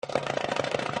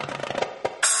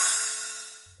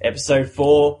Episode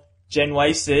 4, Gen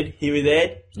Wasted, here with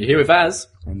Ed. You're here with Az.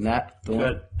 And that.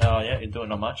 You're doing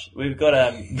not much. We've got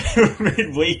a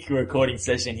midweek recording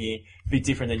session here, a bit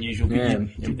different than usual.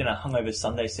 We've done a hungover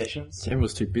Sunday sessions. Everyone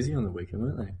was too busy on the weekend,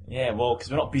 weren't they? Yeah, well,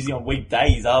 because we're not busy on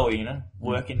weekdays, are we?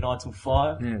 Working 9 till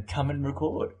 5, come and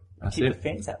record. Keep the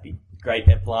fans happy. Great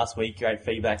ep last week, great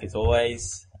feedback as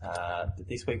always. But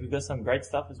this week we've got some great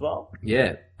stuff as well.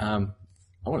 Yeah,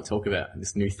 I want to talk about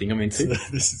this new thing I'm into.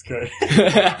 This is great.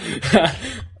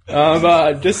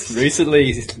 Just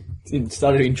recently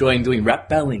started enjoying doing rap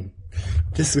battling.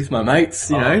 Just with my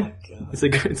mates, you know.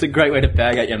 It's a great way to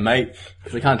bag out your mate,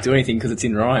 because they can't do anything because it's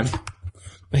in rhyme.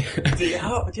 Do you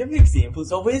have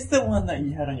examples? Oh, where's the one that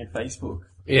you had on your Facebook?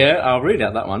 Yeah, I'll read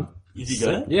out that one. Have you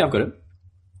got it? Yeah, I've got it.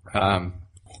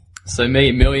 So me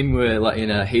and Million were like in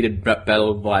a heated rap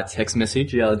battle via text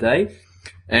message the other day,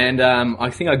 and I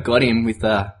think I got him with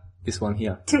this one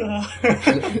here.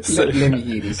 Let me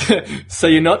hear this. So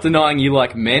you're not denying you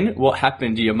like men? What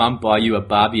happened? Did your mum buy you a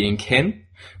Barbie and Ken?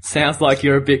 Sounds like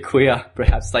you're a bit queer.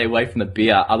 Perhaps stay away from the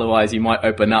beer, otherwise you might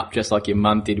open up just like your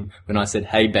mum did when I said,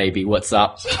 "Hey baby, what's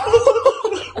up?"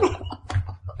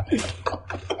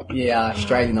 Yeah,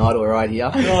 Australian Idol right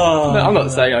here. No, I'm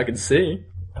not saying I can sing.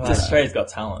 Australia's Got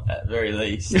Talent, at the very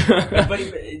least. but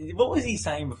what was he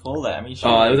saying before that? I mean,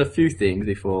 there was a few things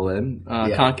before then.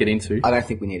 Can't get into. I don't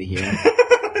think we need to hear him.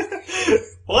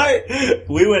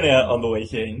 We went out on the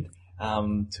weekend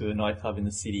to a nightclub in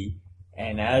the city,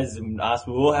 and Az asked,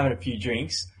 we were all having a few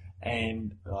drinks,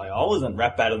 and I wasn't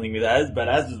rap battling with Az, but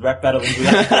Az was rap battling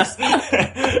with us.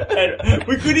 And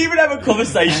we couldn't even have a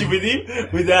conversation with him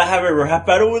without having a rap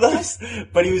battle with us,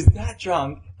 but he was that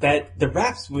drunk that the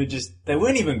raps were they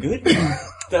weren't even good.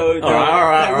 All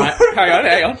right.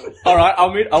 Hang on. All right,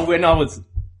 when I was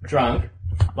drunk,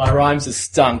 my rhymes are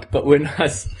stunk, but when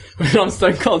I'm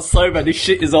stone cold sober, this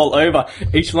shit is all over.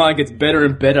 Each line gets better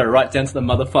and better, right down to the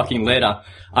motherfucking letter.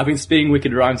 I've been spitting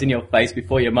wicked rhymes in your face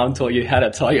before your mum taught you how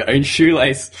to tie your own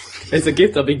shoelace. It's a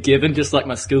gift I've been given, just like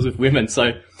my skills with women,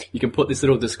 so you can put this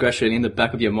little discretion in the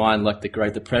back of your mind like the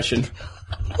Great Depression.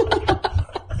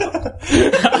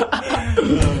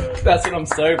 That's when I'm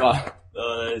sober.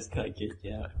 Oh, that is kind of good,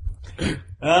 yeah.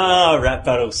 Rap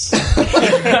battles.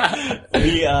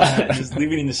 We are just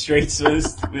living in the streets, we're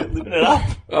living it up.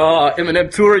 Eminem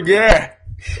touring, yeah.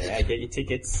 Yeah, get your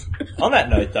tickets. On that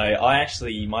note though, my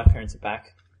parents are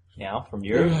back now from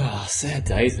Europe. Sad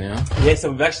days now. Yeah, so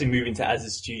we've actually moved into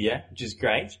Az's studio, which is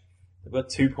great. We've got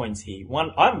 2 points here. One,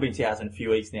 I haven't been to your house in a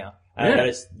few weeks now. And I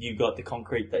noticed you've got the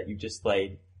concrete that you've just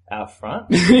laid out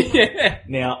front. Yeah.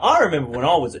 Now, I remember when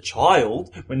I was a child,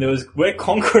 when there was wet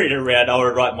concrete around, I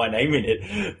would write my name in it.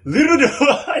 Little do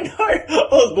I know, I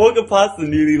was walking past the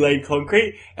newly laid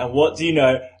concrete, and what do you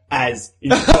know? Az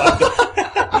is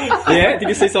Yeah, did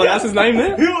you see someone else's name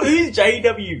there? Who's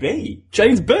JWB?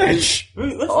 James Birch.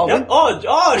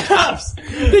 Chaps.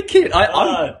 The kid.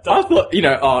 I thought,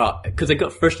 because I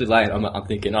got freshly laid, I'm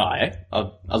thinking, I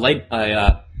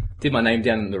did my name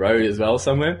down in the road as well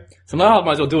somewhere. So I'm like, I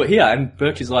might as well do it here. And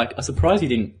Birch is like, I'm surprised he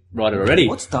didn't write it already.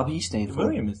 What's W stand for?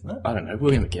 William, isn't it? I don't know,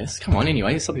 William, I guess. Come on,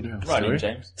 anyway, it's something to have a story.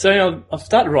 James. So I've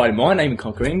started writing my name in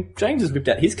concrete, and James has whipped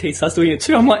out his key, starts doing it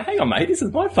too. I'm like, hang on, mate, this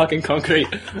is my fucking concrete.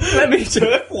 Let me do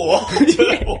it. He's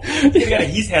going to go to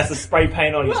his house to spray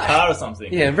paint on his car or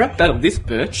something. Yeah, rap battle this,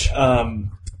 Birch.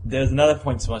 There's another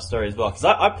point to my story as well, because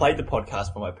I played the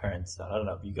podcast for my parents. So I don't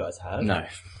know if you guys have. No.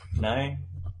 No?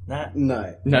 Nah?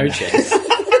 No chance.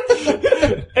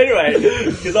 Anyway,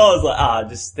 because I was like,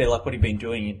 they're like, what have you been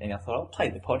doing? And I thought, I'll play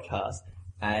the podcast.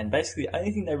 And basically, the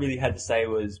only thing they really had to say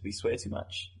was, we swear too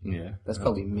much. Yeah. That's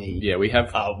probably me. Yeah, we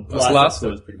have. Last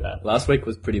week was pretty bad. Last week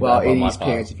was pretty well, bad. Well, Eddie's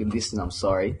parents, if you listen, I'm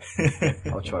sorry.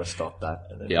 I'll try to stop that.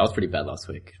 Yeah, I was pretty bad last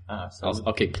week.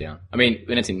 I'll keep it down. I mean,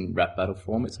 when it's in rap battle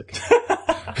form, it's okay.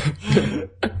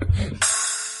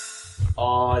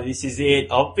 Oh, this is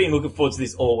it. I've been looking forward to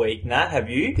this all week. Nat, have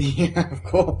you? Yeah, of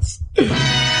course.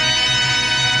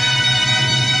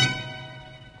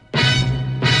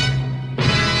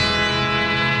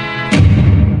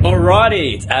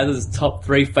 Alrighty, it's Az's top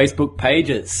 3 Facebook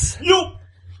pages. Yup.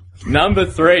 Number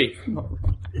 3.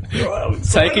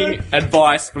 Taking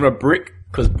advice from a brick,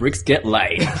 because bricks get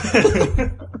laid.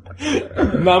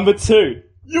 Number 2.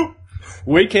 Yup.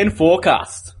 Weekend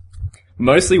forecast.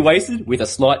 Mostly wasted with a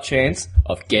slight chance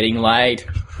of getting laid.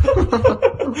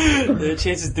 The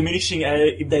chance is diminishing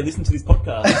if they listen to this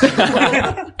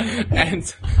podcast.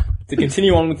 And to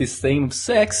continue on with this theme of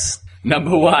sex,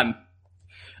 number 1.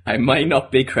 I may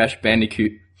not be Crash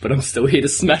Bandicoot, but I'm still here to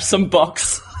smash some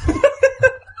box.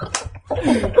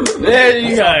 There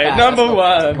you go, number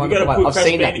 1. We've got to put I've Crash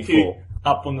seen that Bandicoot before.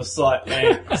 up on the site,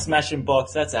 man. Smashing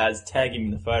box. That's Az. Tag him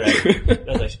in the photo. That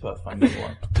was actually quite a funny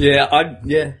one.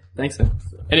 Yeah, thanks, man.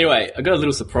 Anyway, I got a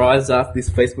little surprise after this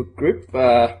Facebook group.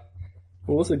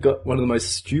 We also got one of the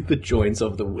most stupid joins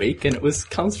of the week, and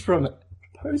comes from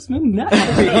Postman Nat.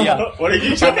 What did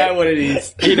you I say? know what it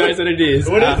is. He knows what it is.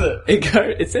 What is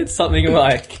it? It said something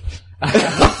like,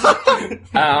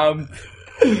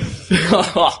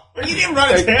 You didn't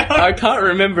write it down. I can't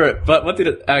remember it, but what did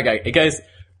it? Okay, it goes,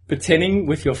 pretending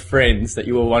with your friends that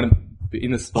you were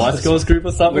in the Spice Girls group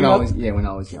or something. When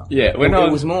I was young. Yeah, It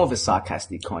was more of a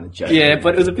sarcastic kind of joke. Yeah,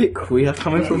 but it was a bit queer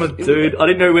coming from a dude. I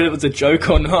didn't know whether it was a joke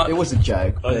or not. It was a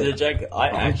joke. Oh, is it a joke?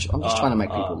 I'm just trying to make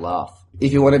people laugh.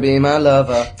 If you want to be my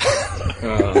lover.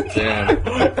 Oh,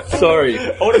 damn. Sorry.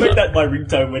 I want to make that my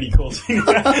ringtone when he calls me.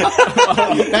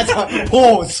 That's like,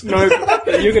 pause. No,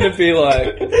 you're going to be like,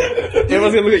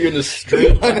 everyone's going to look at you in the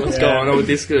street. Like, what's going on with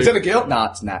this guy? Is that a guilt? Nah,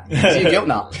 it's Nat. Is he a guilt?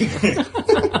 Nah.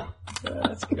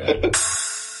 That's great.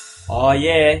 Oh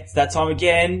yeah, it's that time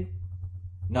again.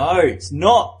 No, it's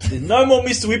not. There's no more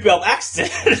Mr. Whippy. I've axed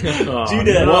it. Due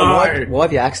to Why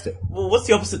have you axed it? well, what's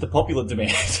the opposite to popular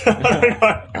demand? I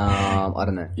don't know. I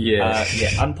don't know. Yeah.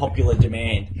 Unpopular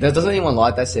demand. Doesn't anyone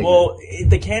like that segment? Well,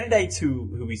 the candidates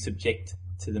who we subject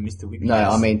to the Mr. Whippy. No,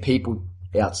 I mean people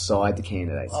outside the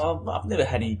candidates. I've never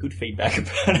had any good feedback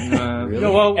about it.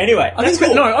 No, well, Anyway, I that's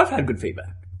think, cool. No, I've had good feedback.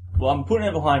 Well, I'm putting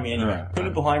it behind me anyway. Alright.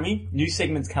 Putting it behind me. New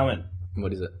segment's coming.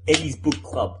 What is it? Eddie's Book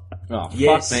Club. Oh,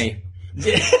 Yes. fuck me.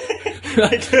 Yeah.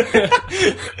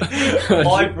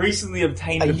 I've recently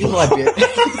obtained Are a you book.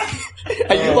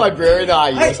 Are you librarian? Are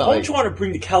you? Hey, or something? I'm trying to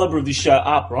bring the caliber of this show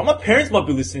up, right? My parents might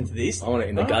be listening to this. I want it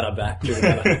in the gutter back. To the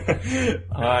gutter.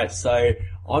 Alright, so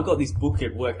I got this book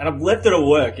at work, and I've left it at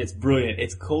work. It's brilliant.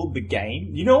 It's called The Game.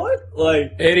 You know it?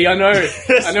 Like, Eddie, I know.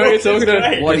 I know what you're talking about.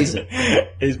 Great. What is it?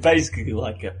 It's basically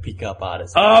like a pickup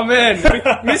artist. Oh, man.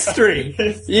 Mystery.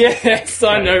 Yes,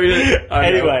 I know it.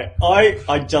 I know. Anyway,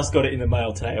 I just got it in the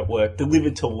mail today at work,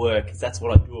 delivered to work, 'cause that's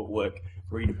what I do at work,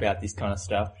 read about this kind of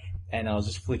stuff. And I was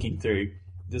just flicking through.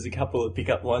 There's a couple of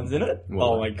pickup lines in it.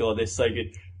 Wow. Oh my god, they're so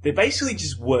good. They basically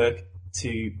just work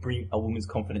to bring a woman's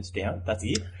confidence down. That's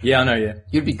it. Yeah, I know, yeah.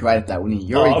 You'd be great at that, wouldn't you?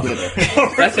 You're already good at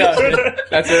it.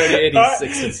 That's already Eddie's Alright.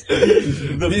 sixes.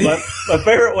 My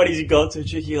favourite one is you go up to a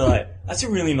chick, you're like, that's a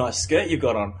really nice skirt you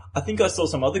got on. I think I saw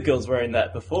some other girls wearing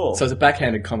that before. So it's a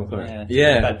backhanded compliment. But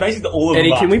Yeah. basically all of Eddie,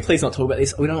 them can are. we please not talk about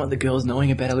this? We don't want the girls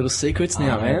knowing about our little secrets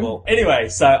now, man. Well, anyway,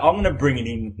 so I'm going to bring it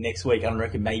in next week. I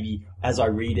reckon maybe as I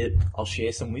read it, I'll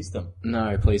share some wisdom.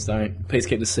 No, please don't. Please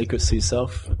keep the secrets to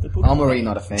yourself. The book- I'm already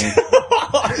not a fan.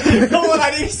 Come on,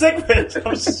 I need a segment.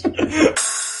 I'm just-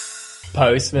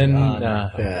 Postman.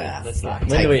 Yeah. That's not.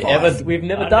 When do we Take ever? five. We've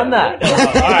never done that.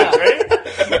 Alright, ready?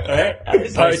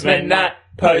 Alright. Postman Nat,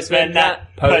 Postman Nat,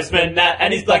 Postman Nat,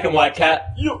 and his black and white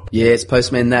cat. Yeah, it's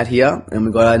Postman Nat here, and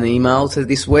we got an email to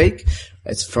this week.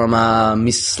 It's from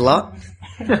Miss Slut.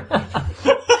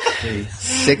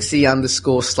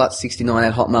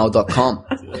 sexy_slut69@hotmail.com.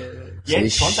 Yeah,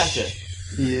 So contact her.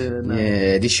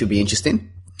 Yeah, this should be interesting.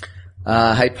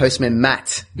 Hey, Postman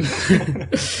Matt.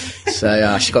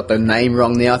 So she got the name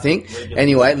wrong now, I think.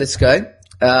 Anyway, let's go.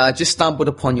 Just stumbled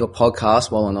upon your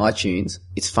podcast while on iTunes.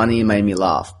 It's funny and made me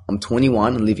laugh. I'm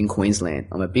 21 and live in Queensland.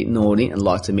 I'm a bit naughty and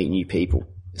like to meet new people,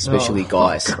 especially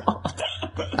guys.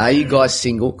 Are you guys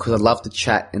single? Because I'd love to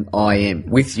chat, and I am.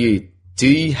 With you, do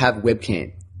you have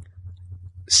webcam?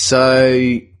 So,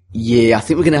 yeah, I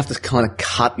think we're going to have to kind of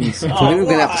cut this. I think we're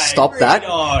going to have to stop that.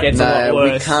 Gets a lot No, we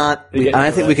worse. can't. It gets I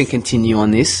don't think we worse. can continue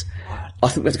on this. I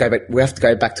think we have to go back. We have to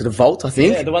go back to the vault. I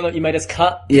think Yeah, the one that you made us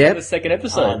cut. Yeah. For the second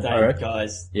episode. Oh, I damn, reckon.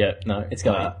 guys. Yeah, no, it's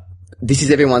going. this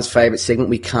is everyone's favourite segment.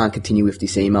 We can't continue with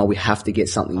this email. We have to get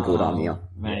something good on here.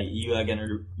 Mate, you're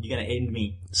gonna end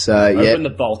me. So yeah, Open the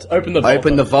vault. Open the vault.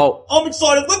 open the vault. I'm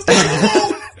excited. Let's go to the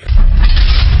vault.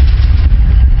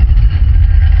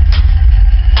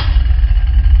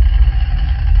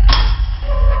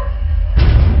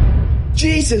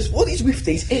 Jesus, what is with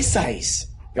these essays?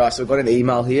 Guys, so I've got an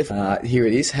email here. Here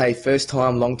it is. Hey, first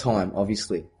time, long time,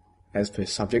 obviously. As per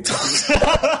subject. That's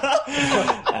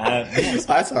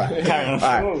all right. Carry on. All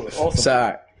right. Ooh, awesome.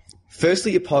 So,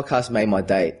 firstly, your podcast made my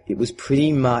day. It was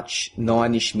pretty much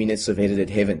 9-ish minutes of edited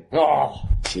heaven. Oh,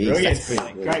 Jeez, Brilliant. that's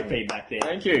pretty- Great feedback there.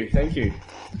 thank you, thank you.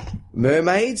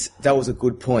 Mermaids, that was a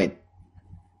good point.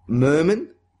 Merman,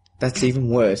 that's even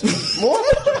worse.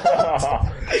 What?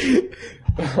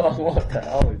 What the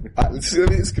hell?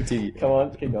 Let's continue. Come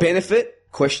on, keep going. Benefit?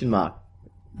 Question mark.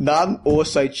 None,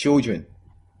 also children.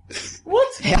 What?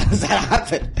 How does that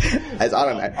happen? As I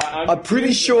don't know. I'm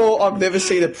pretty sure I've never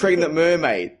seen a pregnant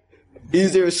mermaid.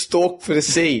 Is there a stalk for the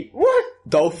sea? What?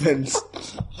 Dolphins.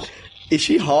 Is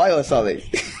she high or something?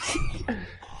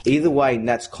 Either way,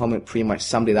 Nat's comment pretty much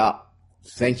summed it up.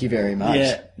 Thank you very much.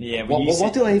 Yeah.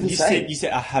 What do I even say? You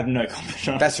said I have no comment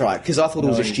on it. That's right, because I thought it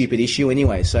was a stupid issue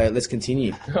anyway, so let's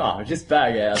continue. Oh, just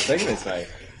bag out segments, mate.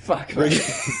 Fuck.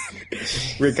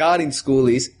 Regarding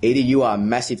schoolies, Eddie, you are a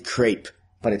massive creep,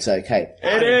 but it's okay.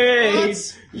 Eddie!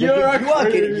 You are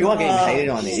getting hated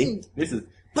on, Eddie. This is...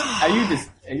 Are you just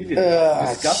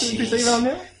disgusted with this email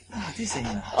now? This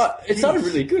email. It sounded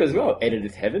really good as well.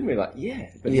 Edited heaven. We're like,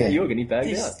 but Yeah. you're getting bagged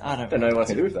This- out. I Don't know what I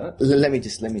can do with that. Let me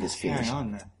just finish. Hang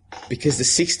on, man. Because the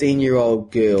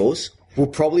 16-year-old girls will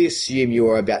probably assume you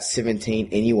are about 17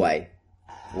 anyway.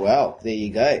 Well, there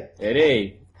you go.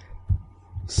 Eddie.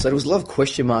 So there was a lot of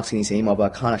question marks in his email,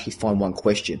 but I can't actually find one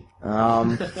question.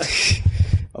 I'm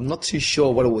not too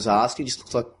sure what it was asking. It just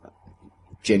looks like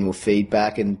general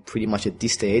feedback and pretty much a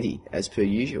diss to Eddie, as per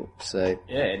usual. So,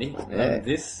 Yeah, Eddie. Yeah.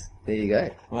 This there you go.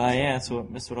 Well, yeah, that's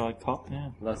what I cop. Yeah.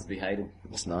 loves to be hated.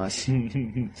 That's nice.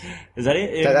 Is that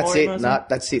it? That's More it. emails? No,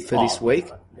 that's it for this week.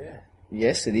 Yeah.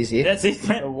 Yes, it is it. That's it.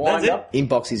 Man. A wind That's it. up.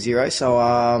 Inbox is 0,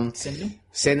 so Send me.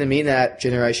 send them in at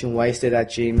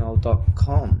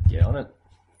generationwasted@gmail.com. Get on it.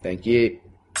 Thank you.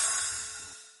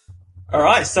 All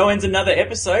right, so ends another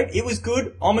episode. It was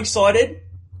good. I'm excited.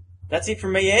 That's it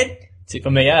from me, Ed. That's it for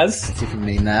me, Az. That's it from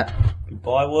me, Nat.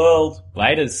 Goodbye, world.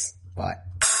 Laters. Bye.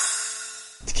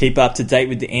 To keep up to date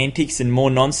with the antics and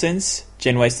more nonsense,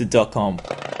 genwasted.com.